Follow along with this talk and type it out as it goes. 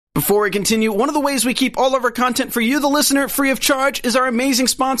Before we continue, one of the ways we keep all of our content for you, the listener, free of charge is our amazing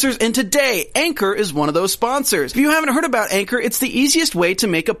sponsors, and today, Anchor is one of those sponsors. If you haven't heard about Anchor, it's the easiest way to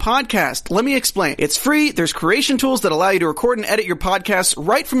make a podcast. Let me explain. It's free, there's creation tools that allow you to record and edit your podcasts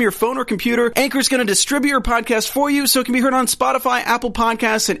right from your phone or computer. Anchor's going to distribute your podcast for you so it can be heard on Spotify, Apple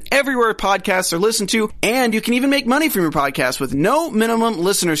Podcasts, and everywhere podcasts are listened to, and you can even make money from your podcast with no minimum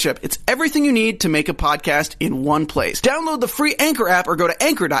listenership. It's everything you need to make a podcast in one place. Download the free Anchor app or go to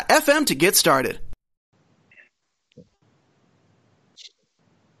anchor.fm to get started.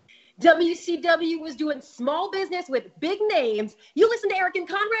 WCW was doing small business with big names. You listen to Eric and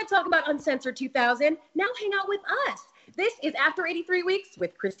Conrad talk about Uncensored 2000. Now hang out with us. This is After 83 Weeks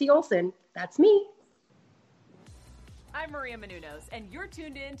with Christy Olson. That's me. I'm Maria Menounos, and you're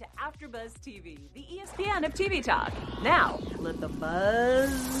tuned in to AfterBuzz TV, the ESPN of TV talk. Now, let the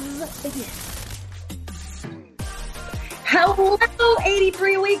buzz begin. Hello,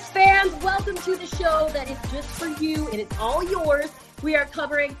 83 Weeks fans. Welcome to the show that is just for you, and it's all yours. We are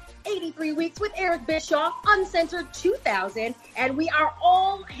covering 83 Weeks with Eric Bischoff, Uncensored 2000, and we are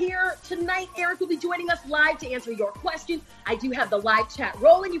all here tonight. Eric will be joining us live to answer your questions. I do have the live chat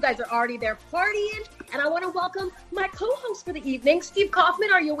rolling. You guys are already there partying, and I want to welcome my co-host for the evening, Steve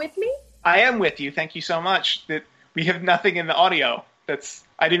Kaufman. Are you with me? I am with you. Thank you so much. That we have nothing in the audio.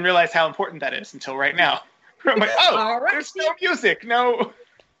 I didn't realize how important that is until right now. I'm like, all right, there's no music, no.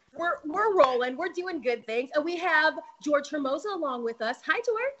 We're rolling. We're doing good things. And we have George Hermosa along with us. Hi,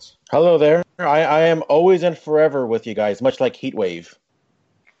 George. Hello there. I am always and forever with you guys, much like Heatwave.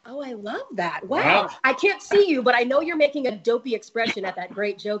 Oh, I love that. Wow. I can't see you, but I know you're making a dopey expression at that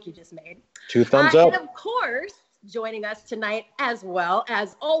great joke you just made. 2 thumbs up. And of course, joining us tonight as well,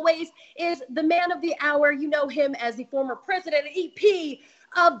 as always, is the man of the hour. You know him as the former president and EP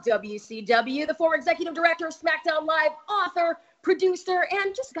of WCW, the former executive director of SmackDown Live, author, producer,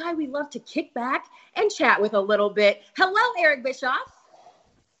 and just guy we love to kick back and chat with a little bit. Hello, Eric Bischoff.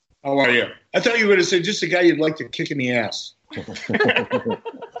 How are you? I thought you were going to say just a guy you'd like to kick in the ass.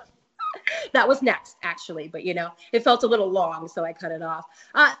 That was next, actually, but it felt a little long, so I cut it off.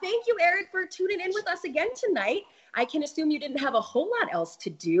 Thank you, Eric, for tuning in with us again tonight. I can assume you didn't have a whole lot else to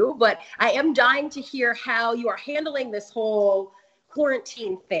do, but I am dying to hear how you are handling this whole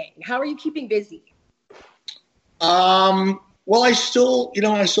quarantine thing. How are you keeping busy? Well, I still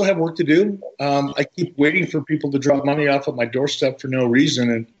have work to do. I keep waiting for people to drop money off at my doorstep for no reason.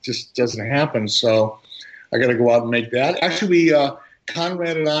 And it just doesn't happen. So I got to go out and make that. Actually,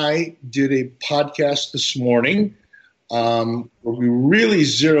 Conrad and I did a podcast this morning where we really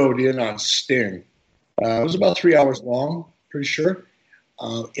zeroed in on Sting. It was about 3 hours long, pretty sure.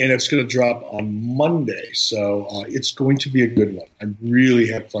 And it's going to drop on Monday. So it's going to be a good one. I really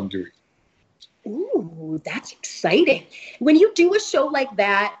had fun doing it. Ooh, that's exciting. When you do a show like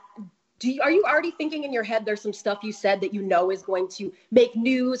that, are you already thinking in your head there's some stuff you said that is going to make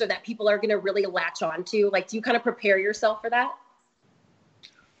news or that people are going to really latch on to? Like, do you kind of prepare yourself for that?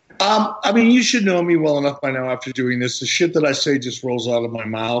 I mean, you should know me well enough by now after doing this. The shit that I say just rolls out of my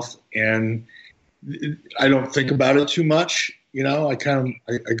mouth, and I don't think about it too much. I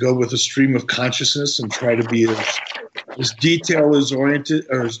go with a stream of consciousness and try to be as detail oriented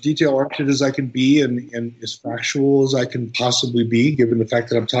as I can be and as factual as I can possibly be, given the fact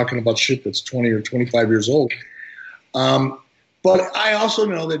that I'm talking about shit that's 20 or 25 years old. But I also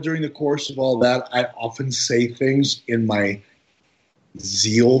know that during the course of all that, I often say things in my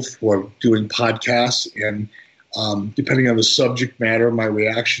zeal for doing podcasts and depending on the subject matter, my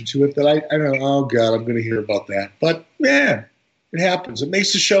reaction to it, that I don't know, oh God, I'm going to hear about that. But man, it happens. It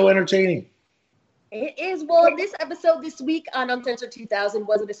makes the show entertaining. It is. Well, this episode this week on Uncensored 2000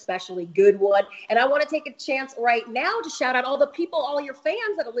 was an especially good one. And I want to take a chance right now to shout out all the people, all your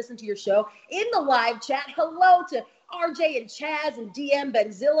fans that have listened to your show in the live chat. Hello to RJ and Chaz and DM,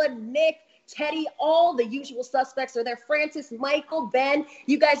 Benzilla, Nick, Teddy, all the usual suspects are there. Francis, Michael, Ben,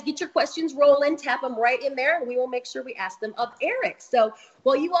 you guys get your questions rolling, tap them right in there, and we will make sure we ask them of Eric. So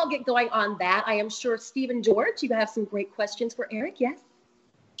while you all get going on that, I am sure Steve and George, you have some great questions for Eric, yes?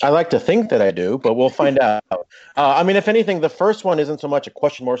 I like to think that I do, but we'll find out. I mean, if anything, the first one isn't so much a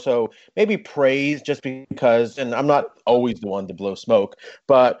question, more so maybe praise, just because, and I'm not always the one to blow smoke,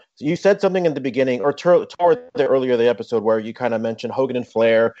 but you said something in the beginning or toward the earlier the episode where you kind of mentioned Hogan and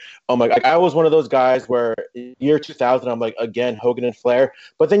Flair. Oh my God, I was one of those guys where year 2000, I'm like, again, Hogan and Flair.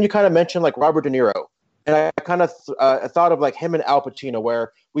 But then you kind of mentioned like Robert De Niro. And I kind of thought of like him and Al Pacino,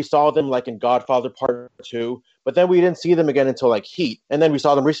 where we saw them like in Godfather Part 2, but then we didn't see them again until like Heat. And then we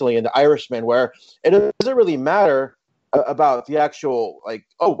saw them recently in The Irishman, where it doesn't really matter about the actual, like,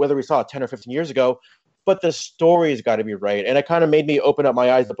 whether we saw it 10 or 15 years ago. but the story's got to be right. And it kind of made me open up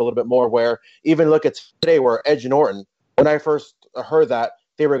my eyes up a little bit more, where even look at today where Edge and Orton, when I first heard that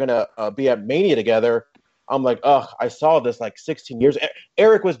they were going to be at Mania together, I'm like, ugh, I saw this like 16 years.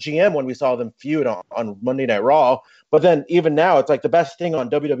 Eric was GM when we saw them feud on Monday Night Raw. But then even now, it's like the best thing on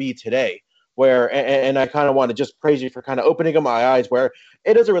WWE today, where, and I kind of want to just praise you for kind of opening up my eyes, where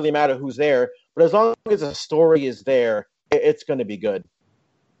it doesn't really matter who's there, but as long as the story is there, it's going to be good.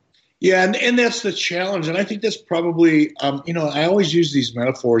 Yeah, and that's the challenge. And I think that's probably, I always use these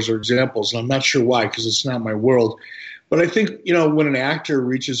metaphors or examples, and I'm not sure why, because it's not my world. But I think, when an actor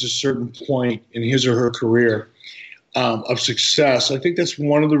reaches a certain point in his or her career of success, I think that's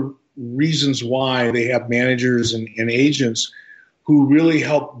one of the reasons why they have managers and agents who really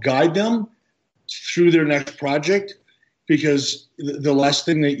help guide them through their next project. Because the last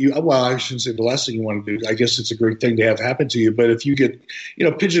thing that I shouldn't say the last thing you want to do, I guess it's a great thing to have happen to you. But if you get,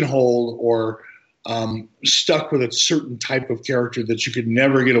 pigeonholed or stuck with a certain type of character that you could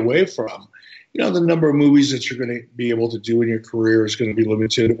never get away from, the number of movies that you're going to be able to do in your career is going to be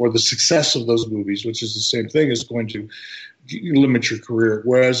limited, or the success of those movies, which is the same thing, is going to limit your career.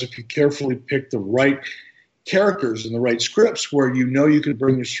 Whereas if you carefully pick the right characters and the right scripts where you can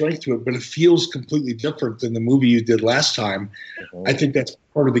bring your strength to it, but it feels completely different than the movie you did last time, I think that's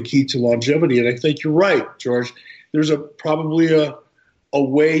part of the key to longevity. And I think you're right, George. There's probably a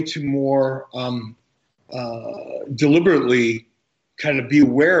way to more deliberately kind of be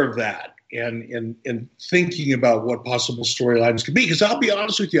aware of that. And thinking about what possible storylines could be. Because I'll be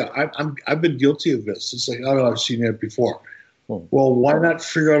honest with you, I've been guilty of this. It's like, I've seen it before. Well, why not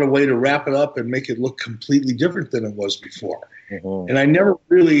figure out a way to wrap it up and make it look completely different than it was before? And I never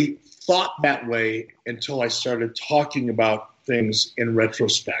really thought that way until I started talking about things in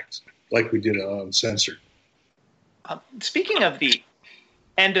retrospect, like we did on Uncensored. Speaking of the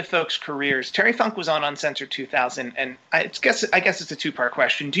end of folks' careers, Terry Funk was on Uncensored 2000, and I guess it's a two-part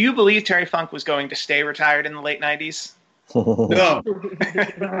question. Do you believe Terry Funk was going to stay retired in the late 90s? No.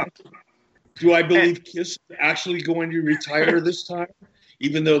 Do I believe Kiss is actually going to retire this time,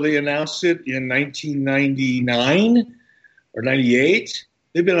 even though they announced it in 1999 or 98?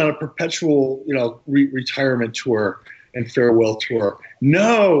 They've been on a perpetual, retirement tour and farewell tour.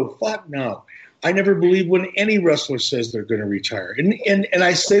 No, fuck no. I never believe when any wrestler says they're going to retire. And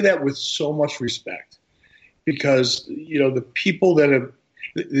I say that with so much respect because, the people that have,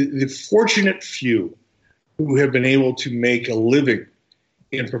 the fortunate few who have been able to make a living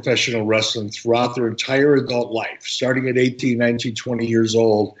in professional wrestling throughout their entire adult life, starting at 18, 19, 20 years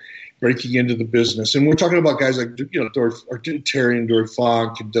old, breaking into the business. And we're talking about guys like, Terry and Dory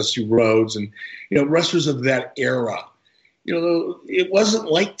Funk and Dusty Rhodes and, wrestlers of that era. It wasn't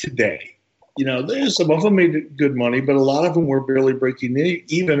like today. There's some of them made good money, but a lot of them were barely breaking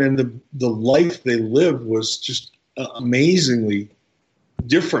even, and the life they lived was just amazingly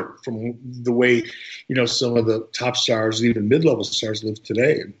different from the way, some of the top stars and even mid-level stars live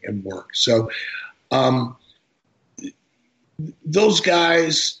today and work. So those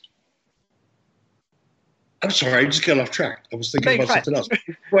guys, I'm sorry, I just got off track. I was thinking about something else.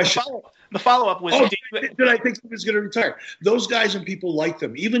 Question. The follow-up was, did I think he was going to retire? Those guys and people like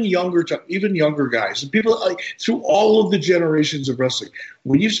them, even younger guys, and people like through all of the generations of wrestling.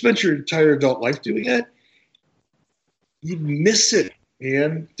 When you've spent your entire adult life doing it, you miss it,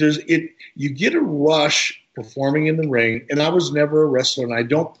 man. You get a rush performing in the ring, and I was never a wrestler, and I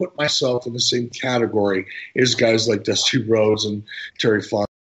don't put myself in the same category as guys like Dusty Rhodes and Terry Funk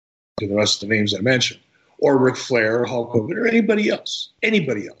and the rest of the names I mentioned, or Ric Flair or Hulk Hogan or anybody else.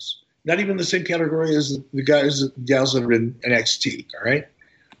 Not even the same category as the guys and gals that are in NXT, all right?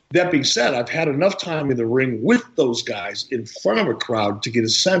 That being said, I've had enough time in the ring with those guys in front of a crowd to get a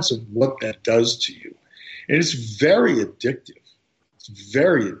sense of what that does to you. And it's very addictive.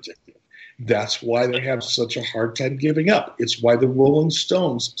 That's why they have such a hard time giving up. It's why the Rolling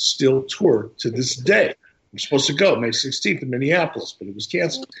Stones still tour to this day. I'm supposed to go May 16th in Minneapolis, but it was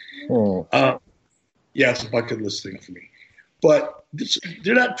canceled. It's a bucket list thing for me. But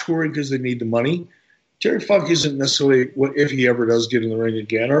they're not touring because they need the money. Terry Funk isn't necessarily, if he ever does get in the ring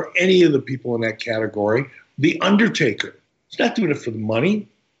again, or any of the people in that category. The Undertaker, he's not doing it for the money.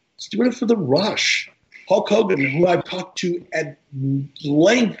 He's doing it for the rush. Hulk Hogan, who I've talked to at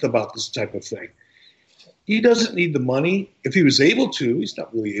length about this type of thing, he doesn't need the money. If he was able to, he's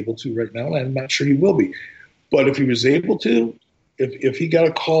not really able to right now, and I'm not sure he will be. But if he was able to, if he got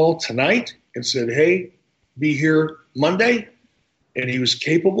a call tonight and said, hey, be here Monday, and he was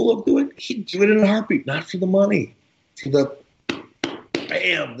capable of doing it, he'd do it in a heartbeat, not for the money, for the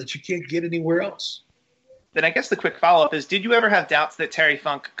bam that you can't get anywhere else. then I guess the quick follow-up is, did you ever have doubts that Terry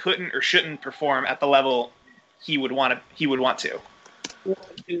Funk couldn't or shouldn't perform at the level he would want to? Well,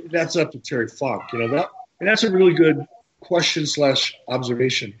 that's up to Terry Funk. And that's a really good question /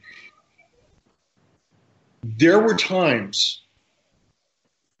 observation. There were times,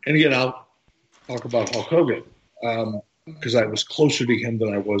 and again, I'll talk about Hulk Hogan, because I was closer to him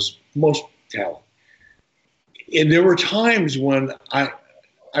than I was most talent. And there were times when I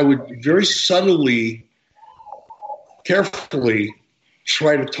would very subtly, carefully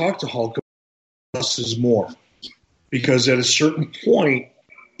try to talk to Hulk about less is more. Because at a certain point,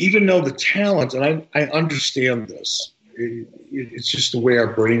 even though the talent, and I understand this, it's just the way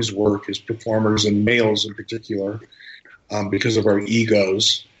our brains work as performers, and males in particular, because of our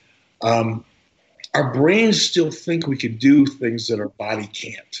egos. Our brains still think we can do things that our body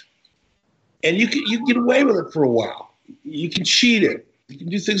can't. And you can get away with it for a while. You can cheat it. You can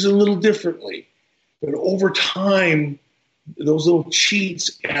do things a little differently. But over time, those little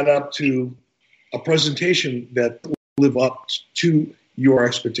cheats add up to a presentation that will live up to your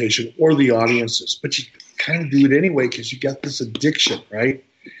expectation or the audience's. But you kind of do it anyway because you got this addiction, right?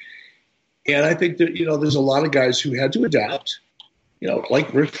 And I think that, there's a lot of guys who had to adapt,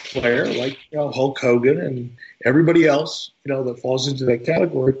 like Ric Flair, like Hulk Hogan, and everybody else, that falls into that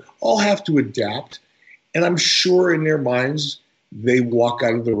category, all have to adapt. And I'm sure in their minds, they walk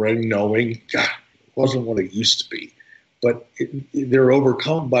out of the ring knowing, God, it wasn't what it used to be. But they're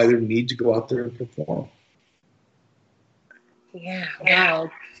overcome by their need to go out there and perform. Yeah, wow.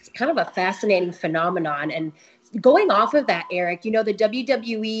 It's kind of a fascinating phenomenon. And going off of that, Eric, the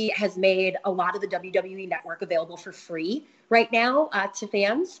WWE has made a lot of the WWE Network available for free right now to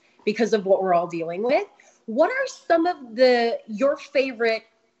fans because of what we're all dealing with. What are some of your favorite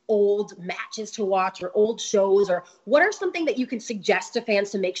old matches to watch, or old shows, or what are something that you can suggest to fans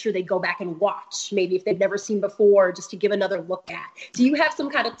to make sure they go back and watch, maybe if they've never seen before, just to give another look at? Do you have some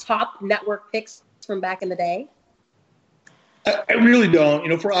kind of top network picks from back in the day? I really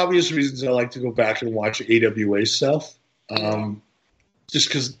don't. For obvious reasons, I like to go back and watch AWA stuff. Just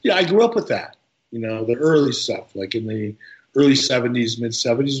because, I grew up with that. The early stuff, like in the early 70s, mid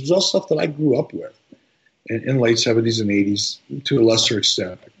 70s, was all stuff that I grew up with. In late 70s and 80s, to a lesser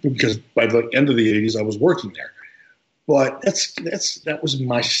extent, because by the end of the 80s, I was working there. But that was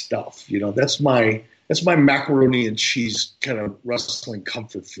my stuff. That's my macaroni and cheese kind of wrestling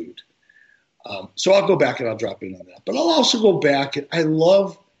comfort food. So I'll go back and I'll drop in on that. But I'll also go back, and I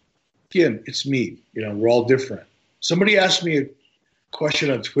love, again, it's me. We're all different. Somebody asked me a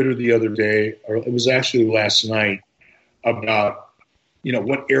question on Twitter the other day, or it was actually last night, about,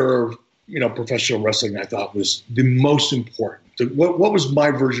 what era of, professional wrestling I thought was the most important. What was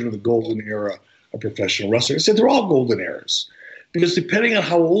my version of the golden era of professional wrestling? I said they're all golden eras, because depending on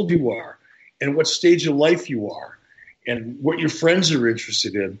how old you are and what stage of life you are and what your friends are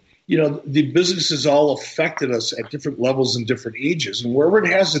interested in, the business has all affected us at different levels and different ages. And wherever it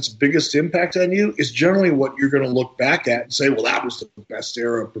has its biggest impact on you is generally what you're going to look back at and say, well, that was the best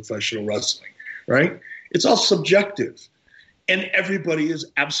era of professional wrestling, right? It's all subjective. And everybody is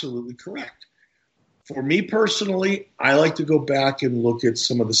absolutely correct. For me personally, I like to go back and look at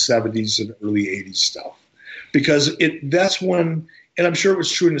some of the 70s and early 80s stuff, because that's when, and I'm sure it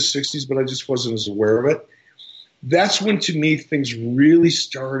was true in the 60s, but I just wasn't as aware of it. That's when, to me, things really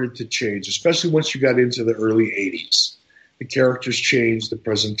started to change, especially once you got into the early 80s. The characters changed, the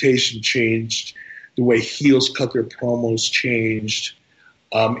presentation changed, the way heels cut their promos changed.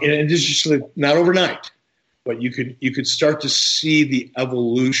 And it's just not overnight. But you could start to see the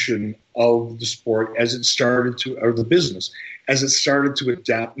evolution of the sport as it started to, or the business, as it started to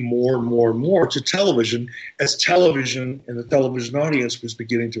adapt more and more and more to television, as television and the television audience was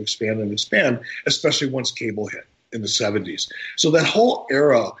beginning to expand, especially once cable hit in the 70s. So that whole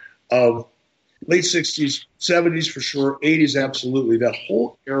era of late 60s, 70s for sure, 80s absolutely, that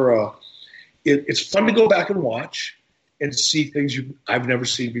whole era, it's fun to go back and watch and see things I've never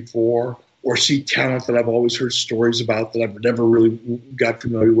seen before, or see talent that I've always heard stories about that I've never really got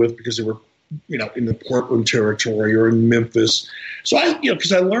familiar with because they were, in the Portland territory or in Memphis. So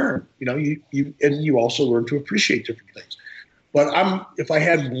because I learned, you also learn to appreciate different things. But if I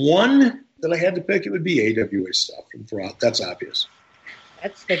had one that I had to pick, it would be AWA stuff. And that's obvious.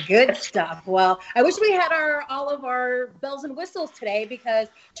 That's the good stuff. Well, I wish we had all of our bells and whistles today, because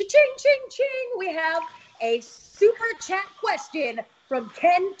cha-ching, ching, ching, we have a super chat question from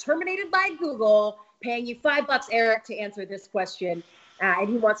Ken, terminated by Google, paying you $5, Eric, to answer this question. And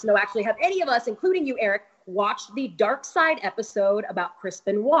he wants to know, actually, have any of us, including you, Eric, watched the Dark Side episode about Chris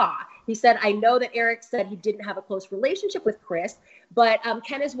Benoit. He said, I know that Eric said he didn't have a close relationship with Chris, but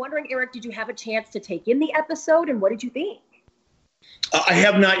Ken is wondering, Eric, did you have a chance to take in the episode, and what did you think? I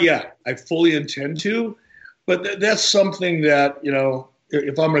have not yet. I fully intend to, but that's something that,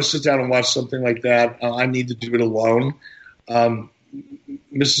 if I'm going to sit down and watch something like that, I need to do it alone.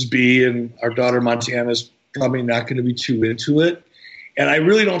 Mrs. B and our daughter Montana is probably not going to be too into it. And I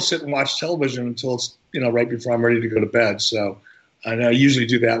really don't sit and watch television until it's, right before I'm ready to go to bed. So and I usually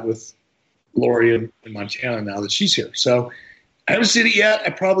do that with Lori and Montana now that she's here. So I haven't seen it yet. I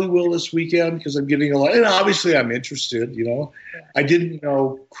probably will this weekend because I'm getting a lot. And obviously I'm interested, I didn't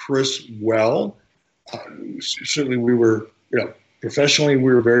know Chris well. Certainly we were, professionally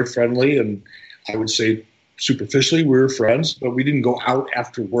we were very friendly, and I would say superficially we were friends, but we didn't go out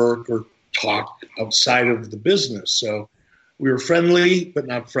after work or talk outside of the business. So we were friendly, but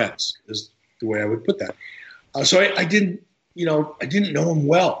not friends is the way I would put that. So I didn't know him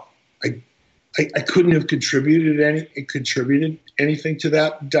well. I couldn't have contributed anything to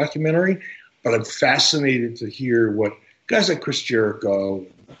that documentary, but I'm fascinated to hear what guys like Chris Jericho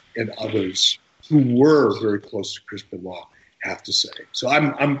and others who were very close to Chris Benoit have to say. So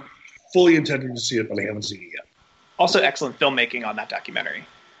I'm fully intending to see it, but I haven't seen it yet. Also, excellent filmmaking on that documentary.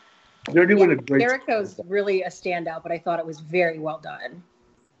 They're doing a great. Jericho's really a standout, but I thought it was very well done.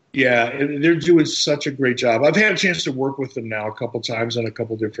 Yeah, and they're doing such a great job. I've had a chance to work with them now a couple times on a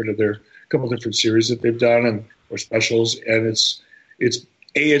couple different series that they've done or specials, and it's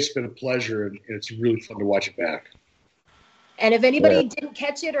been a pleasure, and it's really fun to watch it back. And if anybody didn't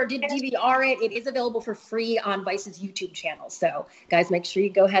catch it or didn't DVR it, it is available for free on Vice's YouTube channel. So, guys, make sure you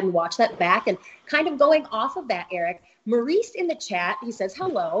go ahead and watch that back. And kind of going off of that, Eric, Maurice in the chat, he says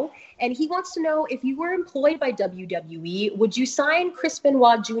hello, and he wants to know, if you were employed by WWE, would you sign Chris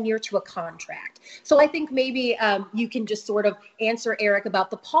Benoit Jr. to a contract? So I think maybe you can just sort of answer, Eric,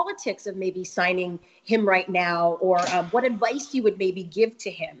 about the politics of maybe signing him right now, or what advice you would maybe give to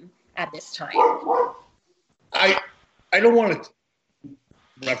him at this time. I don't want to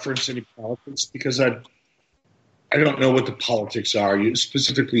reference any politics because I don't know what the politics are. You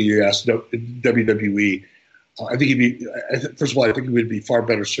asked WWE. I think first of all, I think he would be far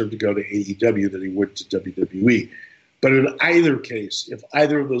better served to go to AEW than he would to WWE. But in either case, if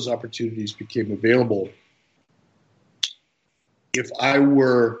either of those opportunities became available, if I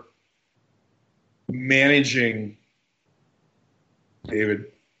were managing David,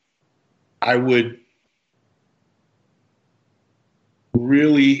 I would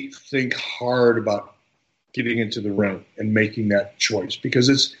really think hard about getting into the ring and making that choice,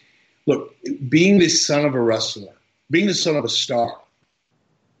 because being the son of a wrestler, being the son of a star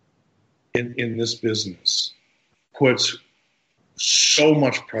in this business puts so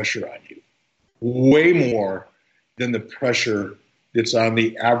much pressure on you, way more than the pressure that's on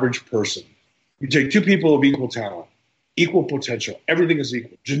the average person. You take two people of equal talent, equal potential, everything is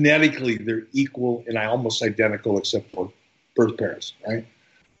equal. Genetically, they're equal and almost identical except for birth parents, right?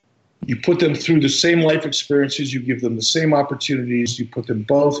 You put them through the same life experiences, you give them the same opportunities, you put them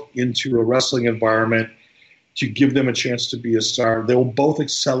both into a wrestling environment to give them a chance to be a star. They will both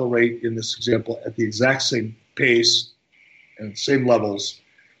accelerate, in this example, at the exact same pace and same levels.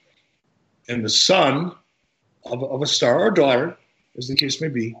 And the son of a star or daughter, as the case may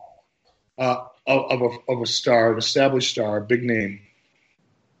be, of a star, an established star, a big name,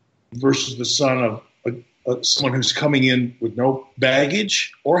 versus the son of someone who's coming in with no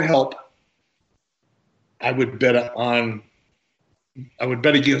baggage or help, I would bet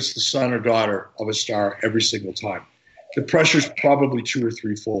against the son or daughter of a star every single time. The pressure's probably 2 or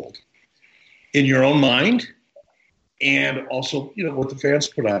 3-fold in your own mind, and also, what the fans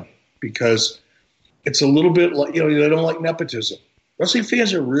put on, because it's a little bit like, they don't like nepotism. Wrestling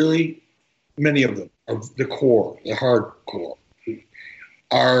fans are really, many of them, are the core, the hardcore,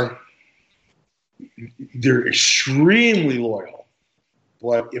 they're extremely loyal.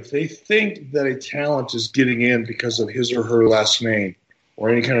 But if they think that a talent is getting in because of his or her last name or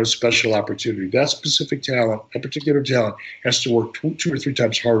any kind of special opportunity, that specific talent, that particular talent, has to work 2 or 3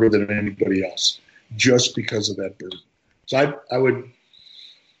 times harder than anybody else just because of that burden. So I would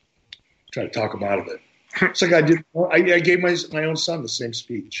try to talk him out of it. It's like I gave my own son the same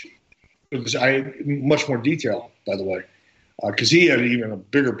speech. It was much more detail, by the way. Because he had even a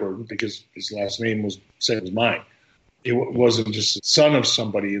bigger burden because his last name was the same as mine. He wasn't just the son of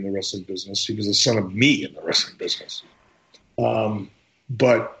somebody in the wrestling business. He was the son of me in the wrestling business.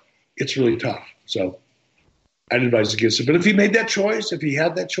 But it's really tough. So I'd advise against it. But if he made that choice, if he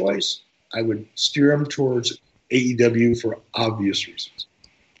had that choice, I would steer him towards AEW for obvious reasons.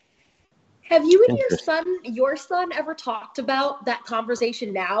 Have you and your son ever talked about that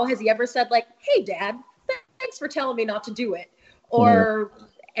conversation now? Has he ever said like, hey, Dad, thanks for telling me not to do it? Or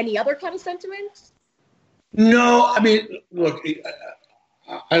any other kind of sentiments? No, I mean, look,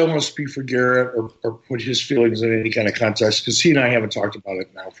 I don't want to speak for Garrett or put his feelings in any kind of context because he and I haven't talked about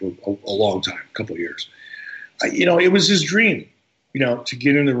it now for a long time, a couple of years. It was his dream, to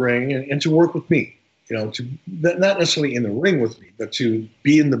get in the ring and to work with me, to not necessarily in the ring with me, but to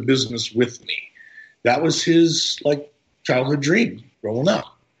be in the business with me. That was his childhood dream growing up.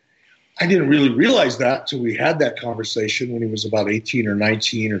 I didn't really realize that until we had that conversation when he was about 18 or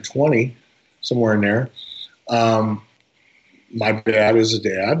 19 or 20, somewhere in there. My dad is a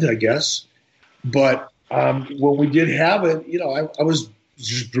dad, I guess. But when we did have it, I was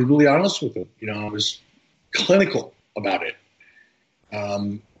just brutally honest with him. I was clinical about it.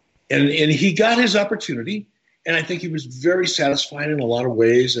 And he got his opportunity, and I think he was very satisfied in a lot of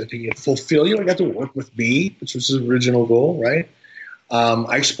ways. I think it fulfilled, he got to work with me, which was his original goal, right?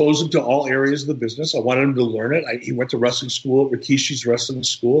 I exposed him to all areas of the business. I wanted him to learn it. He went to wrestling school at Rikishi's Wrestling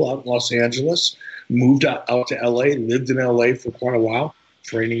School out in Los Angeles, moved out to L.A., lived in L.A. for quite a while,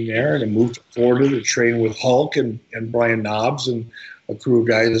 training there, and then moved to Florida to train with Hulk and Brian Knobbs and a crew of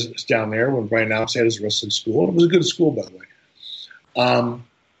guys down there when Brian Knobbs had his wrestling school. It was a good school, by the way.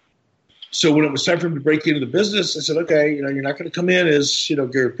 So when it was time for him to break into the business, I said, okay, you're not going to come in as,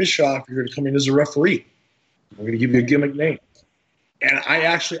 Garrett Bischoff. You're going to come in as a referee. We're going to give you a gimmick name. And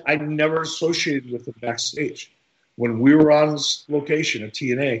I never associated with him backstage. When we were on location at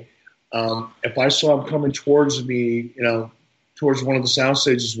TNA, if I saw him coming towards me, towards one of the sound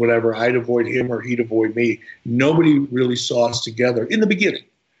stages, whatever, I'd avoid him or he'd avoid me. Nobody really saw us together in the beginning,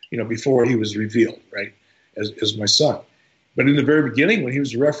 before he was revealed, right, as my son. But in the very beginning, when he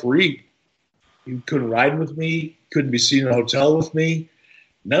was a referee, he couldn't ride with me, couldn't be seen in a hotel with me,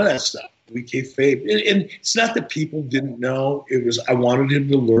 none of that stuff. We kayfabe. And it's not that people didn't know. It was I wanted him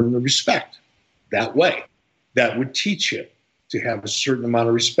to learn the respect that way. That would teach him to have a certain amount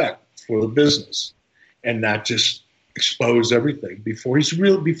of respect for the business and not just expose everything before he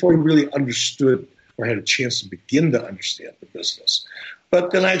really understood or had a chance to begin to understand the business.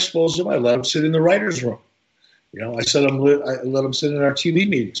 But then I exposed him. I let him sit in the writer's room. I let him sit in our TV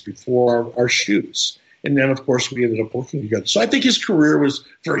meetings before our shoots. And then, of course, we ended up working together. So I think his career was,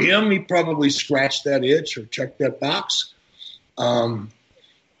 for him, he probably scratched that itch or checked that box. But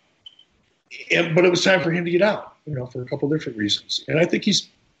it was time for him to get out, for a couple of different reasons. And I think he's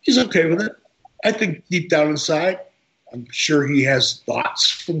okay with it. I think deep down inside, I'm sure he has thoughts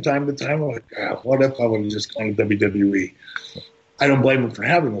from time to time. Like, what if I would have just gone to WWE? I don't blame him for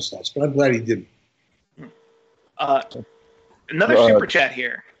having those thoughts, but I'm glad he didn't. Another super chat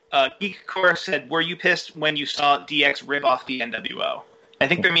here. Geek Core said, were you pissed when you saw DX rip off the NWO? I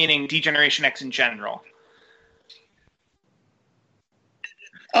think they're meaning D-Generation X in general.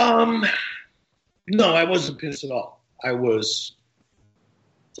 No, I wasn't pissed at all. I was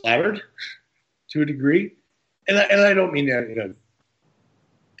flattered to a degree. And I don't mean that in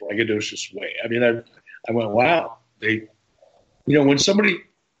a braggadocious way. I mean, I went, wow. When somebody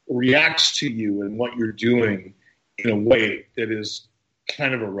reacts to you and what you're doing in a way that is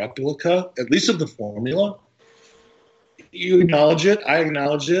kind of a replica, at least of the formula, you acknowledge it, I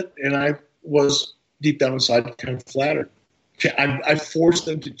acknowledge it, and I was deep down inside kind of flattered. I forced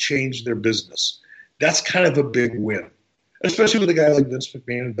them to change their business. That's kind of a big win, especially with a guy like Vince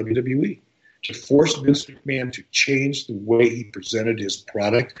McMahon in WWE. To force Vince McMahon to change the way he presented his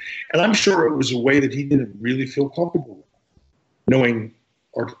product. And I'm sure it was a way that he didn't really feel comfortable with, knowing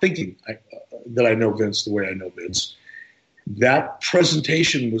or thinking that I know Vince the way I know Vince. That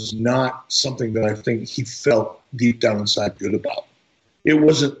presentation was not something that I think he felt deep down inside good about. It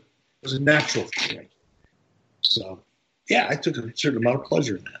was a natural feeling. So, yeah, I took a certain amount of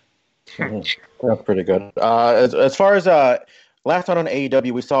pleasure in that. That's pretty good. As far as last night on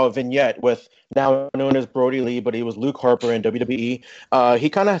AEW, we saw a vignette with now known as Brody Lee, but he was Luke Harper in WWE. He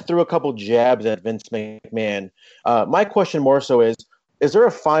kind of threw a couple jabs at Vince McMahon. My question more so is there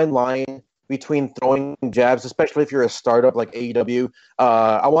a fine line between throwing jabs, especially if you're a startup like AEW?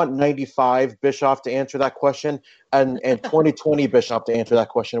 I want 95 Bischoff to answer that question and 2020 Bischoff to answer that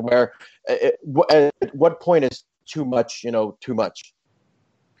question, where at what point is too much, too much?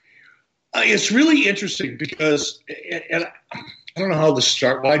 It's really interesting because, and I don't know how this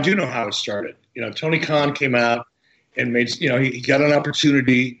started. Well, I do know how it started. Tony Khan came out and made, he got an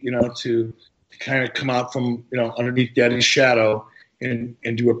opportunity, to kind of come out from, underneath Daddy's shadow and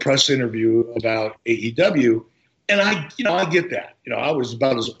do a press interview about AEW. And I get that. I was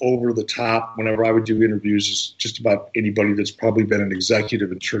about as over the top whenever I would do interviews as just about anybody that's probably been an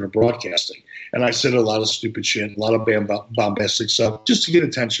executive in Turner Broadcasting. And I said a lot of stupid shit, a lot of bombastic stuff just to get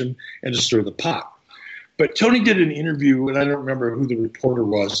attention and to stir the pot. But Tony did an interview, and I don't remember who the reporter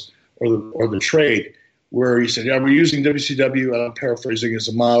was or the trade, where he said, we're using WCW, and I'm paraphrasing, as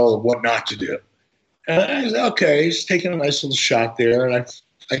a model of what not to do. And I said, okay, he's taking a nice little shot there, and I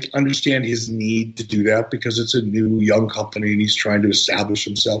understand his need to do that because it's a new, young company and he's trying to establish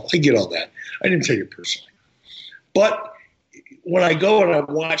himself. I get all that. I didn't take it personally. But when I go and I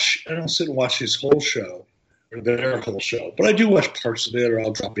don't sit and watch his whole show or their whole show, but I do watch parts of it or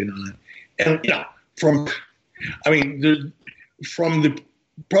I'll drop in on it. And, from the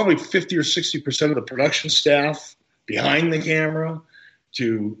probably 50 or 60% of the production staff behind the camera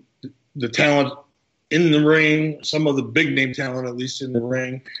to the talent in the ring, some of the big name talent, at least in the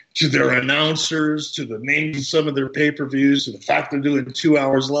ring, to their announcers, to the names of some of their pay-per-views, to the fact they're doing 2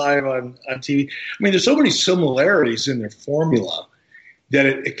 hours live on TV. I mean, there's so many similarities in their formula that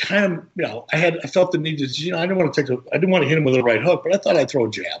it kind of, I felt the need to, I didn't want to hit him with a right hook, but I thought I'd throw a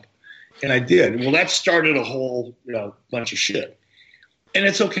jab. And I did. Well, that started a whole, bunch of shit. And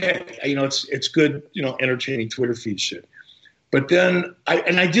it's okay. It's good, entertaining Twitter feed shit. But then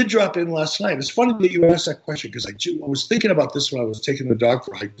I did drop in last night. It's funny that you asked that question because I was thinking about this when I was taking the dog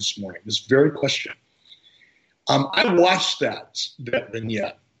for a hike this morning. This very question. I watched that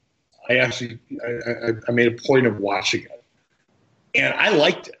vignette. I made a point of watching it, and I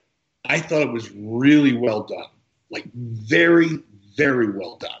liked it. I thought it was really well done, like very, very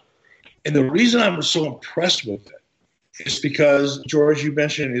well done. And the reason I was so impressed with it is because, George, you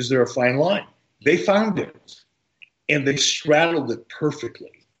mentioned, is there a fine line? They found it. And they straddled it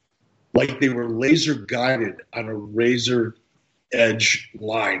perfectly, like they were laser guided on a razor edge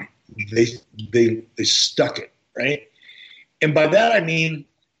line. They stuck it, right? And by that I mean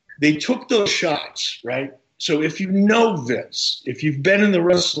they took those shots, right? So if you know Vince, if you've been in the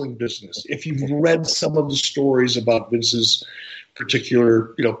wrestling business, if you've read some of the stories about Vince's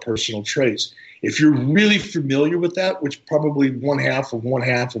particular, personal traits, if you're really familiar with that, which probably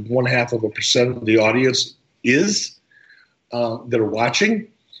 0.5% of the audience is, that are watching,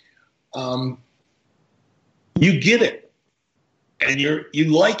 you get it, and you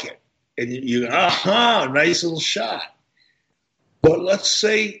like it, and you nice little shot. But let's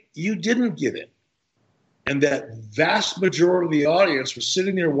say you didn't get it, and that vast majority of the audience was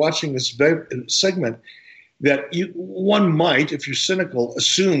sitting there watching this segment that one might, if you're cynical,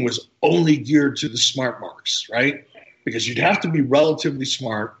 assume was only geared to the smart marks, right? Because you'd have to be relatively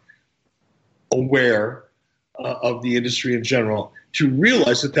smart, aware of the industry in general, to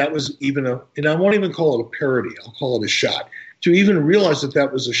realize that was even and I won't even call it a parody, I'll call it a shot, to even realize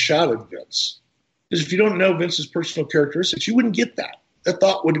that was a shot at Vince. Because if you don't know Vince's personal characteristics, you wouldn't get that. That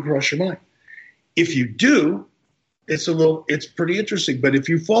thought wouldn't cross your mind. If you do, it's pretty interesting. But if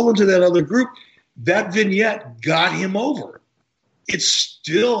you fall into that other group, that vignette got him over. It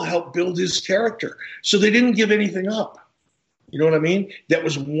still helped build his character. So they didn't give anything up. You know what I mean? That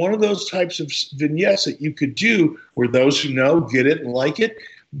was one of those types of vignettes that you could do where those who know get it and like it,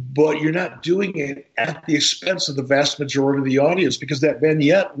 but you're not doing it at the expense of the vast majority of the audience because that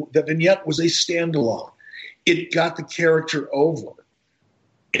vignette was a standalone. It got the character over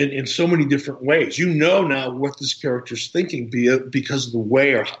in so many different ways. You know now what this character's thinking because of the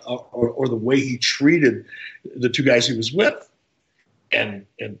way or the way he treated the two guys he was with and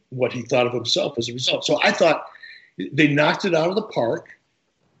what he thought of himself as a result. So I thought they knocked it out of the park.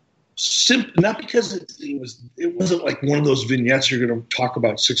 Not because it wasn't like one of those vignettes you're going to talk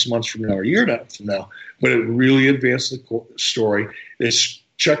about 6 months from now or a year from now, but it really advanced the story. They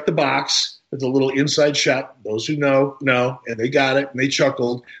checked the box with a little inside shot. Those who know, and they got it, and they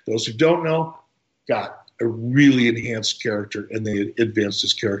chuckled. Those who don't know got a really enhanced character, and they advanced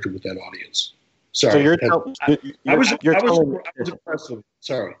his character with that audience. Sorry. So I was impressed with it.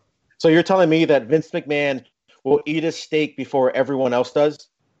 Sorry. So you're telling me that Vince McMahon will eat a steak before everyone else does?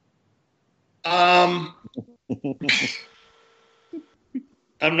 I'm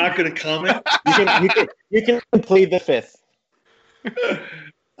not going to comment. You can plead the fifth.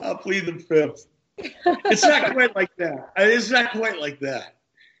 I'll plead the fifth. It's not quite like that.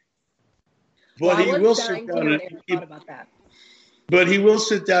 But he will sit down But he will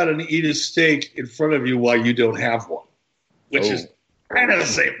sit down and eat a steak in front of you while you don't have one, which is kind of the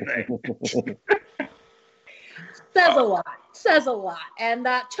same thing. Says a lot. And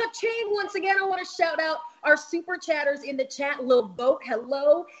Cha-Chain, once again, I want to shout out our super chatters in the chat. Lil Boat,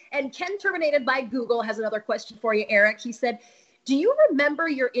 hello. And Ken Terminated by Google has another question for you, Eric. He said, do you remember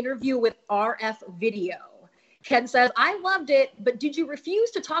your interview with RF Video? Ken says, I loved it, but did you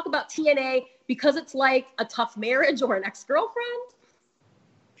refuse to talk about TNA because it's like a tough marriage or an ex-girlfriend?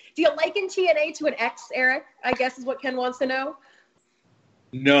 Do you liken TNA to an ex, Eric? I guess is what Ken wants to know.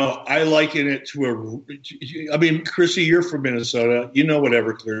 No, I liken it to Chrissy, you're from Minnesota. You know what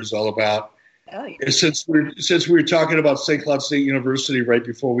Everclear is all about. Oh, yeah. Since we were talking about St. Cloud State University right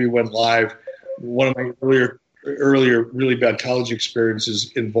before we went live, one of my earlier really bad college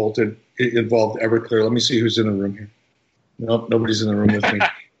experiences involved Everclear. Let me see who's in the room here. Nope, nobody's in the room with me.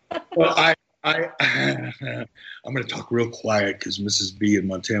 Well, I'm going to talk real quiet because Mrs. B and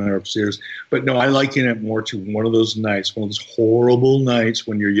Montana are upstairs. But no, I liken it more to one of those nights, one of those horrible nights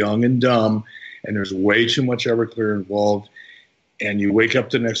when you're young and dumb and there's way too much Everclear involved, and you wake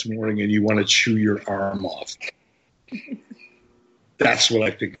up the next morning and you want to chew your arm off. That's what I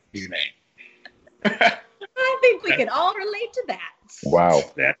think of DNA. I think we can all relate to that. Wow.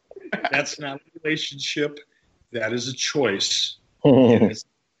 That's not a relationship. That is a choice. And it's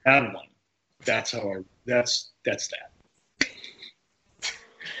not one. That's that.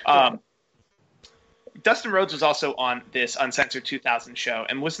 Dustin Rhodes was also on this Uncensored 2000 show,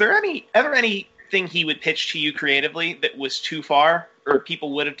 and was there ever anything he would pitch to you creatively that was too far, or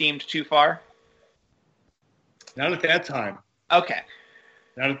people would have deemed too far? Not at that time. Okay.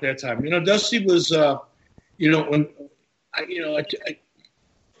 Not at that time. Dusty was,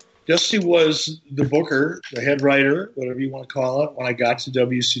 Dusty was the booker, the head writer, whatever you want to call it, when I got to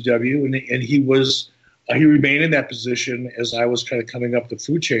WCW, and he remained in that position as I was kind of coming up the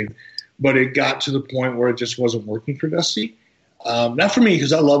food chain. But it got to the point where it just wasn't working for Dusty. Not for me,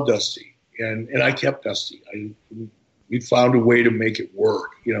 because I love Dusty, and I kept Dusty. We found a way to make it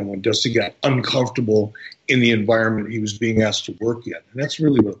work, when Dusty got uncomfortable in the environment he was being asked to work in. And that's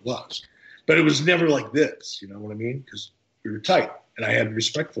really what it was. But it was never like this, you know what I mean? Because we were tight, and I had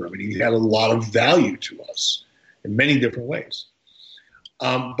respect for him, and he had a lot of value to us in many different ways.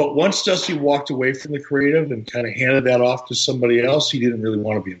 But once Dusty walked away from the creative and kind of handed that off to somebody else, he didn't really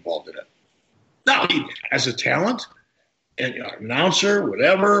want to be involved in it. Now, as a talent, and announcer,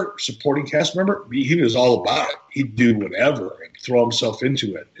 whatever, supporting cast member, he was all about it. He'd do whatever and throw himself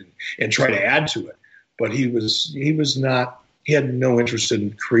into it and try to add to it. But he had no interest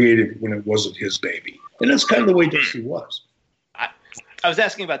in creative when it wasn't his baby. And that's kind of the way Dusty was. I was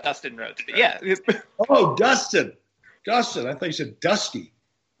asking about Dustin Rhodes, but yeah. Oh, Dustin. I thought you said Dusty.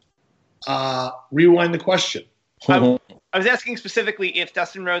 Rewind the question. I was asking specifically if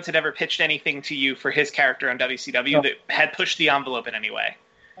Dustin Rhodes had ever pitched anything to you for his character on WCW that had pushed the envelope in any way.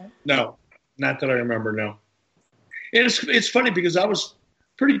 No, not that I remember, no. And it's funny because I was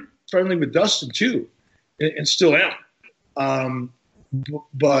pretty friendly with Dustin, too, and still am.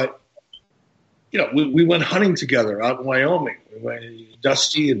 But, we went hunting together out in Wyoming. We went,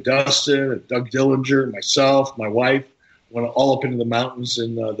 Dusty and Dustin and Doug Dillinger, myself, my wife, went all up into the mountains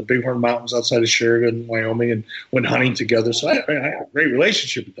in the Bighorn Mountains outside of Sheridan, Wyoming, and went hunting together. So I had a great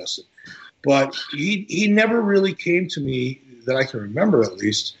relationship with Dustin. But he never really came to me, that I can remember at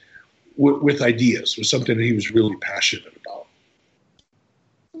least, with ideas, with something that he was really passionate about.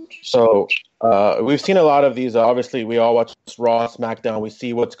 So we've seen a lot of these. Obviously, we all watch Raw, SmackDown. We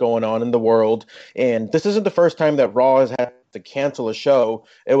see what's going on in the world. And this isn't the first time that Raw has had to cancel a show.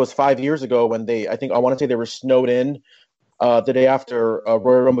 It was 5 years ago when I want to say they were snowed in the day after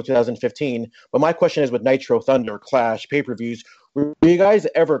Royal Rumble 2015. But my question is, with Nitro, Thunder, Clash, pay-per-views, were you guys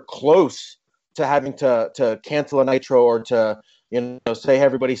ever close to having to cancel a Nitro or to say, hey,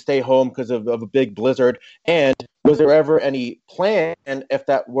 everybody stay home because of a big blizzard? And was there ever any plan, if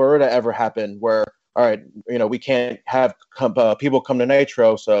that were to ever happen, where, all right, we can't have people come to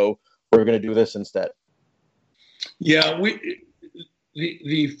Nitro, so we're going to do this instead? Yeah,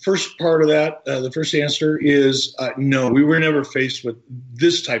 the first part of that, the first answer is no. We were never faced with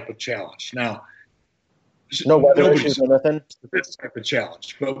this type of challenge. Now, no weather issues or nothing. This type of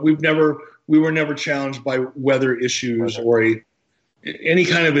challenge, but we were never challenged by weather issues or any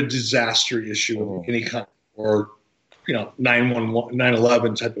kind of a disaster issue of any kind, or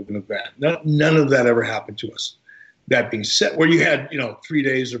 9/11 type of an event. None of that ever happened to us. That being said, where you had 3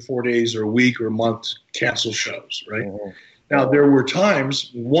 days or 4 days or a week or a month to cancel shows, right? Mm-hmm. Now, there were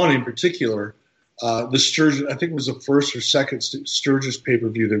times, one in particular, the Sturgis, I think it was the first or second Sturgis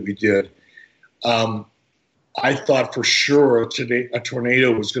pay-per-view that we did. I thought for sure a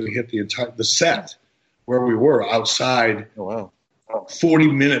tornado was going to hit the set where we were outside. Oh, wow. 40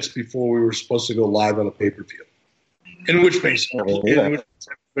 minutes before we were supposed to go live on a pay-per-view. In which case,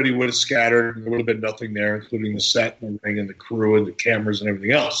 everybody would have scattered, and there would have been nothing there, including the set and everything, and the crew and the cameras and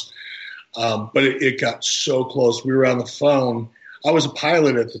everything else. But it got so close. We were on the phone. I was a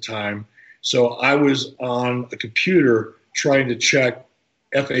pilot at the time, So I was on a computer trying to check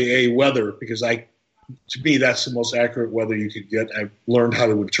FAA weather because to me, that's the most accurate weather you could get. I learned how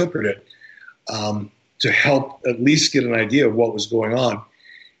to interpret it to help at least get an idea of what was going on.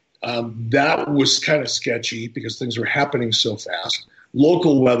 That was kind of sketchy because things were happening so fast.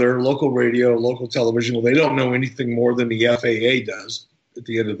 Local weather, local radio, local television, well, they don't know anything more than the FAA does at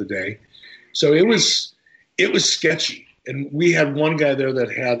the end of the day. So it was sketchy. And we had one guy there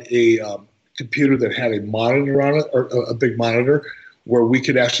that had a computer that had a monitor on it, or a big monitor, where we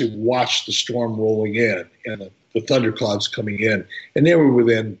could actually watch the storm rolling in and the thunderclouds coming in. And they were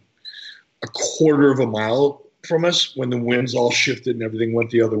within a quarter of a mile from us when the winds all shifted and everything went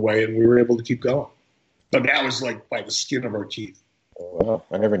the other way, and we were able to keep going. But that was like by the skin of our teeth. Oh, wow,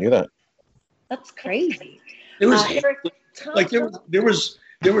 I never knew that. That's crazy. It was Eric, like there was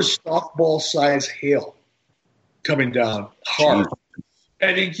softball size hail coming down hard. Jeez.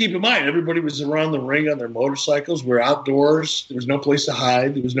 And you keep in mind, everybody was around the ring on their motorcycles. We're outdoors. There was no place to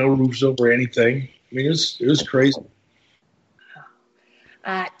hide. There was no roofs over anything. I mean, it was crazy.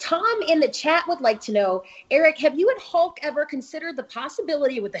 Tom in the chat would like to know, Eric, have you and Hulk ever considered the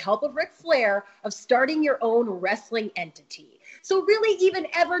possibility, with the help of Ric Flair, of starting your own wrestling entity? So really, even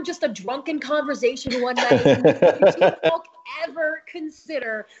ever just a drunken conversation one night, did you, Hulk, ever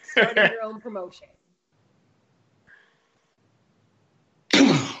consider starting your own promotion?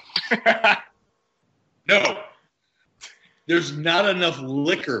 No. There's not enough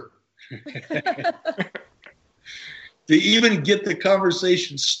liquor to even get the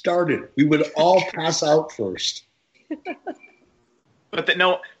conversation started. We would all pass out first. But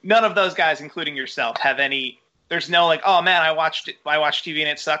none of those guys, including yourself, have any. There's no like, oh man, I watched TV and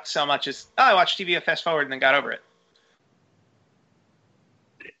it sucked so much. I watched TV, I fast forward and then got over it.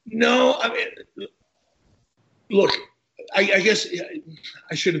 No, I mean, look, I guess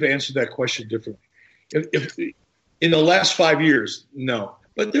I should have answered that question differently. If in the last 5 years, no.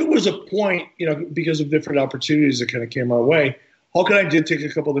 But there was a point, because of different opportunities that kind of came our way. Hulk and I did take a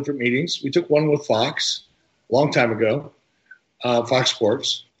couple different meetings. We took one with Fox a long time ago, Fox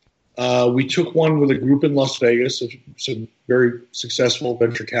Sports. We took one with a group in Las Vegas of some very successful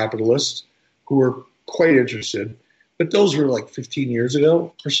venture capitalists who were quite interested. But those were like 15 years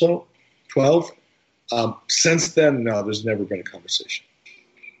ago or so, 12. Since then, no, there's never been a conversation.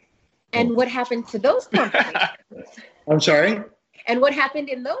 And what happened to those conversations? I'm sorry? And what happened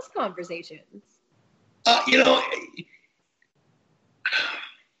in those conversations?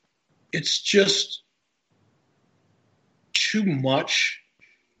 It's just too much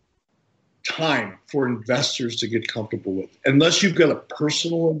time for investors to get comfortable with. Unless you've got a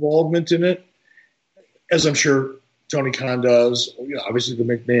personal involvement in it, as I'm sure Tony Khan does, obviously the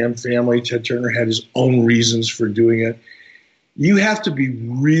McMahon family, Ted Turner had his own reasons for doing it. You have to be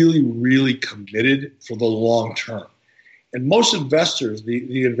really, really committed for the long term. And most investors,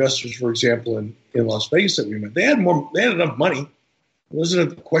 the investors, for example, in Las Vegas that we met, they had enough money. It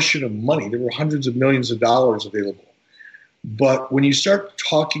wasn't a question of money. There were hundreds of millions of dollars available. But when you start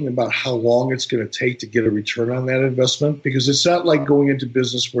talking about how long it's going to take to get a return on that investment, because it's not like going into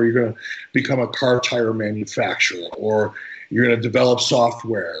business where you're going to become a car tire manufacturer or you're going to develop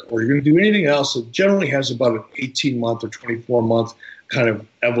software or you're going to do anything else. It generally has about an 18-month or 24-month kind of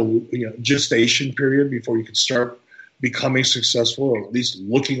gestation period before you can start becoming successful, or at least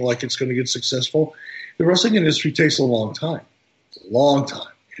looking like it's going to get successful. The wrestling industry takes a long time,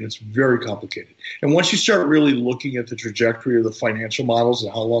 and it's very complicated. And once you start really looking at the trajectory of the financial models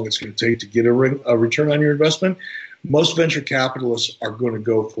and how long it's going to take to get a return on your investment, most venture capitalists are going to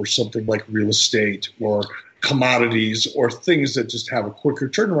go for something like real estate or commodities or things that just have a quicker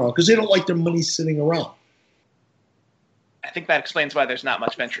turnaround because they don't like their money sitting around. I think that explains why there's not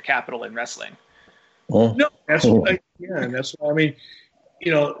much venture capital in wrestling. No, that's and that's why I mean,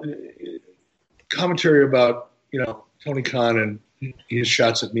 commentary about Tony Khan and his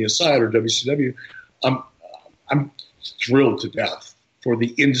shots at me aside or WCW, I'm thrilled to death for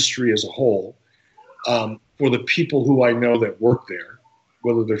the industry as a whole, for the people who I know that work there,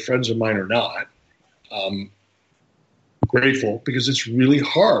 whether they're friends of mine or not. Grateful because it's really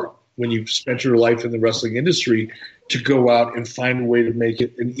hard when you've spent your life in the wrestling industry to go out and find a way to make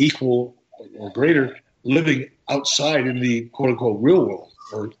it an equal or greater living outside in the quote-unquote real world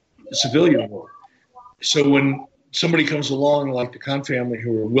or civilian world. So when somebody comes along like the Khan family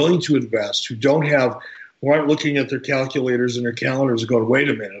who are willing to invest, who aren't looking at their calculators and their calendars and going, wait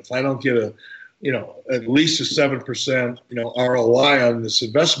a minute, if I don't get at least a 7%, ROI on this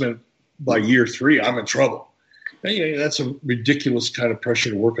investment by year 3, I'm in trouble. And, that's a ridiculous kind of pressure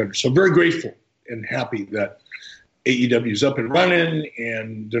to work under. So I'm very grateful and happy that AEW's up and running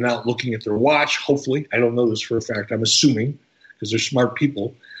and they're not looking at their watch, hopefully. I don't know this for a fact. I'm assuming because they're smart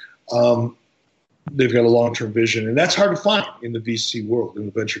people. They've got a long-term vision, and that's hard to find in the VC world, in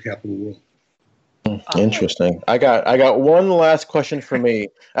the venture capital world. Interesting. I got one last question for me,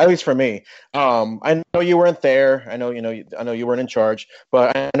 at least for me. I know you weren't there. I know you weren't in charge,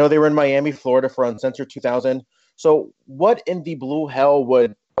 but I know they were in Miami, Florida for Uncensored 2000. So what in the blue hell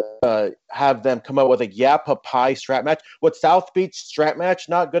would have them come out with a Yappa Pie strap match? Would South Beach strap match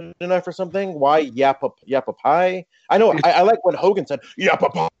not good enough or something? Why Yappa Pie? I know I like when Hogan said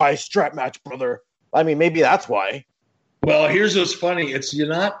Yappa Pie strap match, brother. I mean, maybe that's why. Well, here's what's funny. It's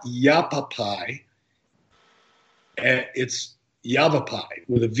not Yappa Pie. It's Yavapai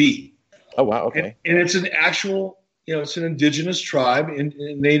with a V. Oh, wow. Okay. And it's an actual, it's an indigenous tribe,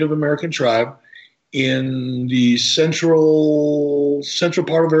 Native American tribe in the central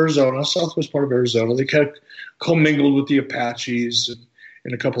part of Arizona, southwest part of Arizona. They kind of commingled with the Apaches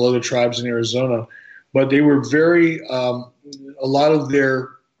and a couple other tribes in Arizona. But they were very, a lot of their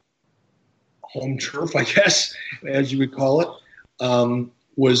home turf, I guess, as you would call it,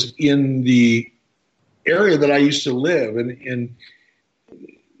 was in the area that I used to live in.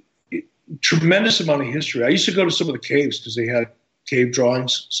 Tremendous amount of history. I used to go to some of the caves because they had cave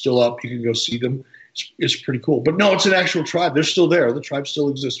drawings still up. You can go see them. It's pretty cool. But no, it's an actual tribe. They're still there. The tribe still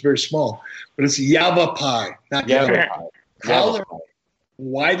exists, very small. But it's Yavapai, not Yavapai.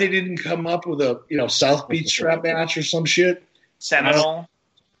 Why they didn't come up with a South Beach strap match or some shit? Seminole?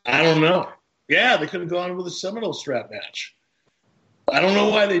 I don't know. Yeah, they could have gone with a Seminole strap match. I don't know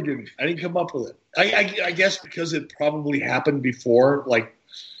why they didn't. I didn't come up with it. I guess because it probably happened before, like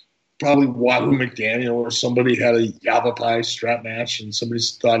probably Wahoo McDaniel or somebody had a Yavapai strap match and somebody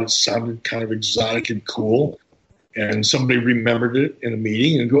thought it sounded kind of exotic and cool. And somebody remembered it in a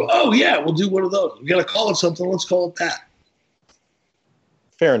meeting and go, oh, yeah, we'll do one of those. We got to call it something. Let's call it that.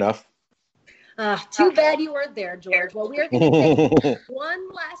 Fair enough. Too bad you weren't there, George. Well, we are going to take one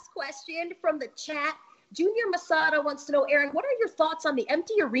last question from the chat. Junior Masada wants to know, Aaron, what are your thoughts on the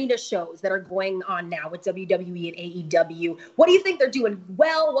empty arena shows that are going on now with WWE and AEW? What do you think they're doing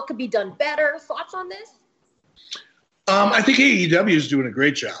well? What could be done better? Thoughts on this? I think AEW is doing a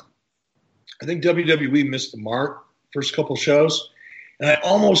great job. I think WWE missed the mark first couple shows. And I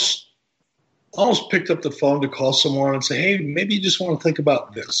almost picked up the phone to call someone and say, hey, maybe you just want to think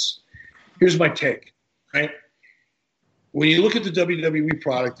about this. Here's my take, right? When you look at the WWE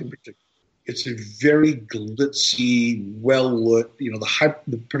product in particular, it's a very glitzy, well-lit.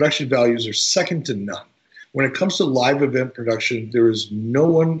 The production values are second to none. When it comes to live event production, there is no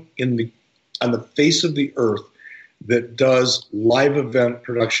one on the face of the earth that does live event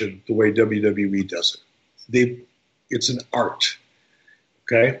production the way WWE does it. It's an art.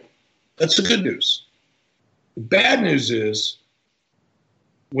 Okay, that's the good news. The bad news is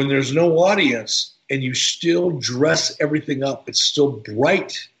when there's no audience and you still dress everything up, it's still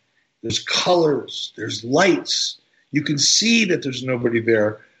bright. There's colors, there's lights. You can see that there's nobody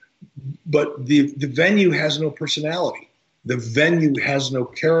there, but the venue has no personality. The venue has no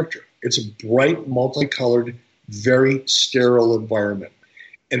character. It's a bright, multicolored, very sterile environment.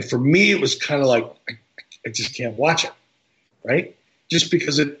 And for me, it was kind of like, I just can't watch it, right? Just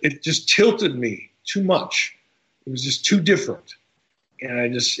because it just tilted me too much. It was just too different. And I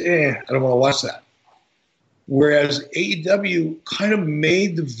just, I don't want to watch that. Whereas AEW kind of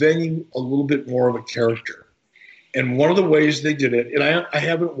made the venue a little bit more of a character. And one of the ways they did it, and I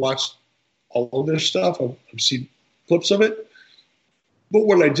haven't watched all of their stuff. I've seen clips of it. But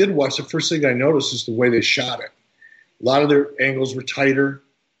what I did watch, the first thing I noticed is the way they shot it. A lot of their angles were tighter.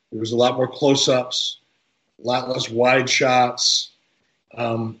 There was a lot more close-ups, a lot less wide shots.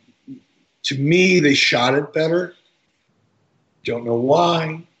 To me, they shot it better. Don't know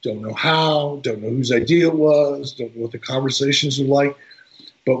why. Don't know how, don't know whose idea it was, don't know what the conversations were like.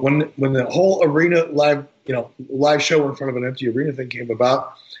 But when the whole arena live show in front of an empty arena thing came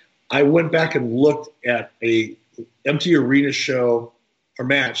about, I went back and looked at a empty arena show or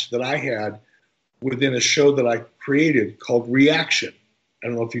match that I had within a show that I created called Reaction. I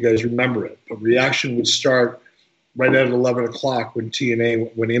don't know if you guys remember it, but Reaction would start right at 11 o'clock when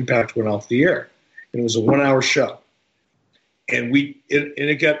when Impact went off the air. And it was a 1-hour show. And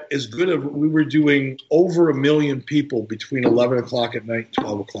it got as good as we were doing over 1 million people between 11 o'clock at night,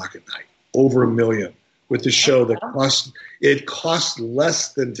 12 o'clock at night. Over 1 million with the show that cost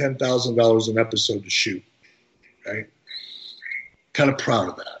less than $10,000 an episode to shoot. Right? Kind of proud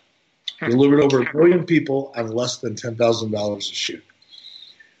of that. Delivered over 1 million people on less than $10,000 to shoot.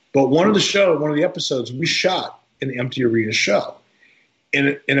 But one of the episodes, we shot an empty arena show,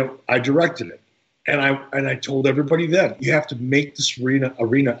 and I directed it. And I told everybody then, you have to make this arena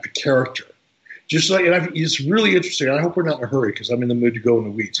a character. Just like, it's really interesting. I hope we're not in a hurry because I'm in the mood to go in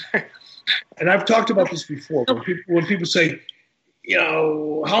the weeds. And I've talked about this before. When people say,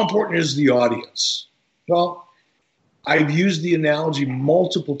 how important is the audience? Well, I've used the analogy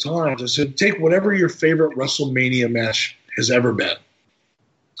multiple times. I said, take whatever your favorite WrestleMania match has ever been.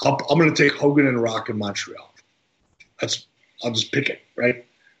 I'm going to take Hogan and Rock in Montreal. I'll just pick it, right?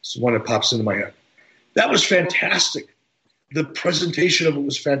 It's the one that pops into my head. That was fantastic. The presentation of it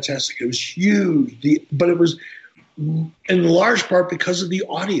was fantastic. It was huge, but it was in large part because of the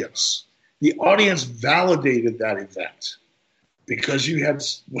audience. The audience validated that event because you had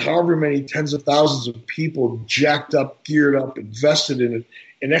however many tens of thousands of people jacked up, geared up, invested in it,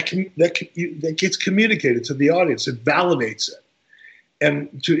 and that gets communicated to the audience. It validates it.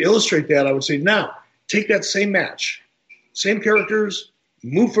 And to illustrate that, I would say, now, take that same match, same characters,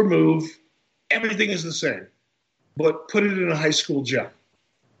 move for move, everything is the same, but put it in a high school gym.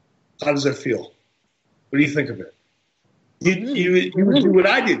 How does that feel? What do you think of it? You would do what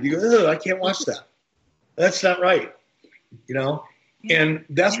I did. You go, I can't watch that. That's not right, And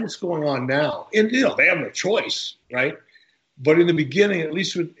that's what's going on now. And, they have no choice, right? But in the beginning, at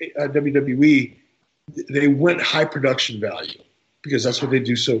least with WWE, they went high production value because that's what they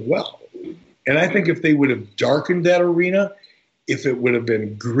do so well. And I think if they would have darkened that arena, if it would have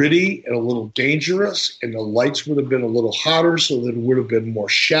been gritty and a little dangerous and the lights would have been a little hotter so that it would have been more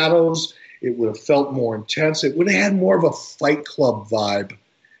shadows, it would have felt more intense. It would have had more of a Fight Club vibe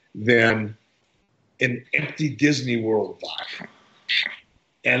than an empty Disney World vibe.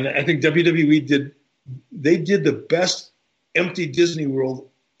 And I think WWE did the best empty Disney World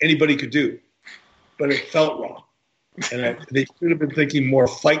anybody could do, but it felt wrong. And they should have been thinking more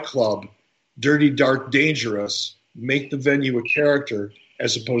Fight Club, dirty, dark, dangerous, make the venue a character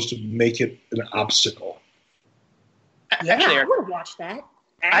as opposed to make it an obstacle. Actually, I want to watch that.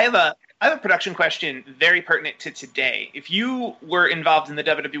 I have a production question very pertinent to today. If you were involved in the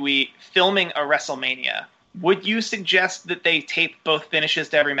WWE filming a WrestleMania, would you suggest that they tape both finishes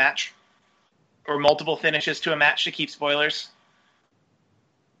to every match? Or multiple finishes to a match to keep spoilers?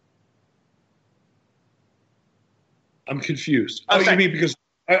 I'm confused. Oh, you mean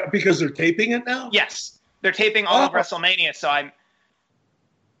because they're taping it now? Yes. They're taping all of WrestleMania, so I'm...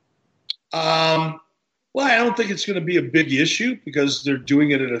 Well, I don't think it's going to be a big issue because they're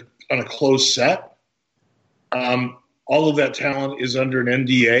doing it on a closed set. All of that talent is under an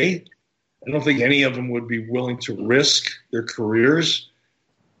NDA. I don't think any of them would be willing to risk their careers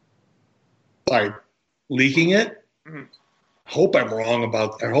by leaking it. Mm-hmm. I hope I'm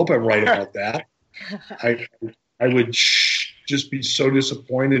right about that. I would just be so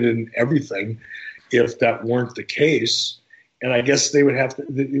disappointed in everything if that weren't the case. And I guess they would have to,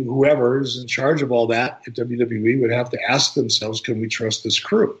 whoever is in charge of all that at WWE would have to ask themselves, can we trust this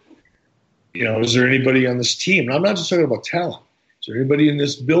crew? Is there anybody on this team? And I'm not just talking about talent. Is there anybody in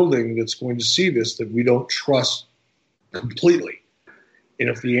this building that's going to see this that we don't trust completely? And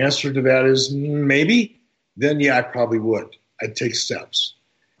if the answer to that is maybe, then yeah, I probably would. I'd take steps.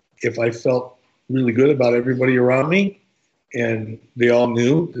 If I felt really good about everybody around me and they all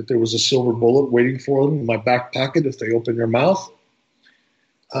knew that there was a silver bullet waiting for them in my back pocket if they opened their mouth,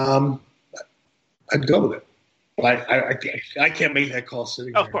 I'd go with it. But I can't make that call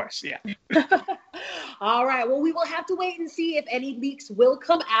sitting there. Of course, yeah. All right. Well, we will have to wait and see if any leaks will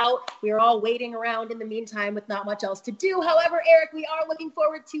come out. We are all waiting around in the meantime with not much else to do. However, Eric, we are looking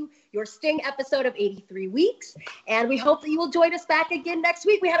forward to your Sting episode of 83 Weeks. And we hope that you will join us back again next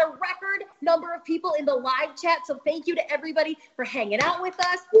week. We had a record number of people in the live chat. So thank you to everybody for hanging out with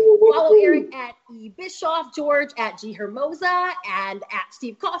us. Follow Eric at E. Bischoff, George at G. Hermosa, and at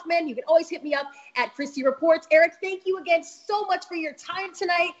Steve Kaufman. You can always hit me up at Christy Reports. Eric, thank you again so much for your time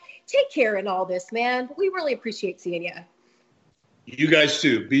tonight. Take care in all this, man. We really appreciate seeing you. You guys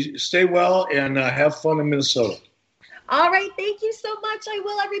too. Stay well and have fun in Minnesota. All right. Thank you so much. I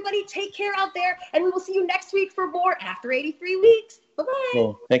will, everybody. Take care out there. And we will see you next week for more After 83 Weeks. Bye-bye.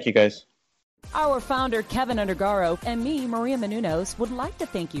 Well, thank you, guys. Our founder, Kevin Undergaro, and me, Maria Menounos, would like to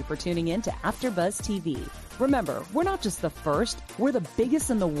thank you for tuning in to AfterBuzz TV. Remember, we're not just the first, we're the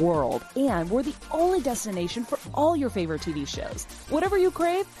biggest in the world, and we're the only destination for all your favorite TV shows. Whatever you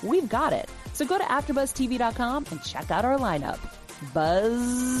crave, we've got it. So go to AfterBuzzTV.com and check out our lineup.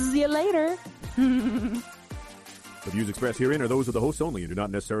 Buzz you later. The views expressed herein are those of the hosts only and do not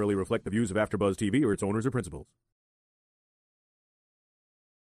necessarily reflect the views of AfterBuzz TV or its owners or principals.